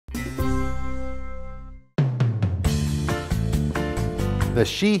The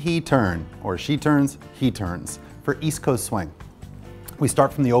she-he turn, or she turns, he turns, for East Coast swing. We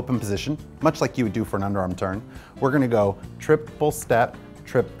start from the open position, much like you would do for an underarm turn. We're gonna go triple step,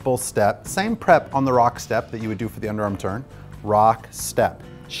 same prep on the rock step that you would do for the underarm turn, rock, step.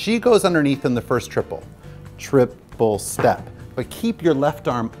 She goes underneath in the first triple step. But keep your left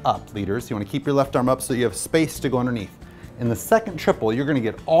arm up, leaders. You wanna keep your left arm up so you have space to go underneath. In the second triple, you're gonna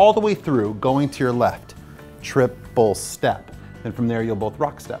get all the way through going to your left, triple step. Then from there, you'll both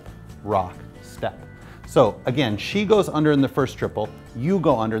rock, step. So again, she goes under in the first triple, you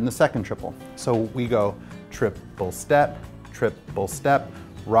go under in the second triple. So we go triple step,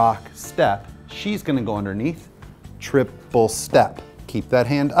 rock, step. She's gonna go underneath, triple step. Keep that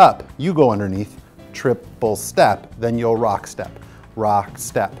hand up, you go underneath, triple step, then you'll rock, step.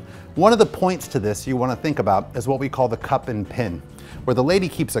 One of the points to this you wanna think about is what we call the cup and pin, where the lady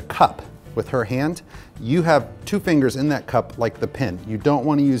keeps a cup with her hand. You have two fingers in that cup like the pin. You don't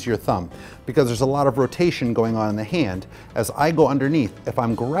want to use your thumb because there's a lot of rotation going on in the hand. As I go underneath, if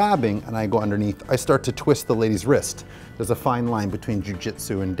I'm grabbing and I go underneath, I start to twist the lady's wrist. There's a fine line between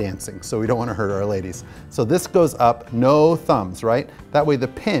jiu-jitsu and dancing, so we don't want to hurt our ladies. So this goes up, no thumbs, right? That way the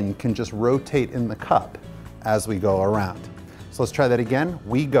pin can just rotate in the cup as we go around. So let's try that again.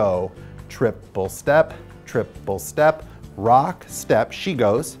 We go triple step, rock, step, she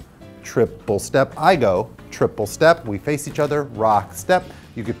goes, triple step, I go, triple step, we face each other, rock, step.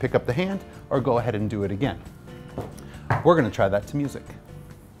 You could pick up the hand or go ahead and do it again. We're gonna try that to music.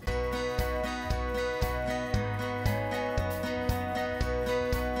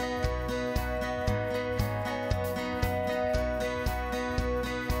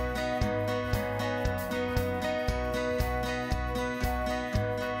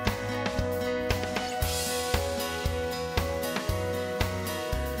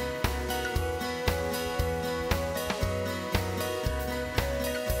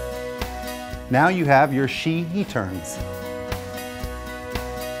 Now you have your she-he turns.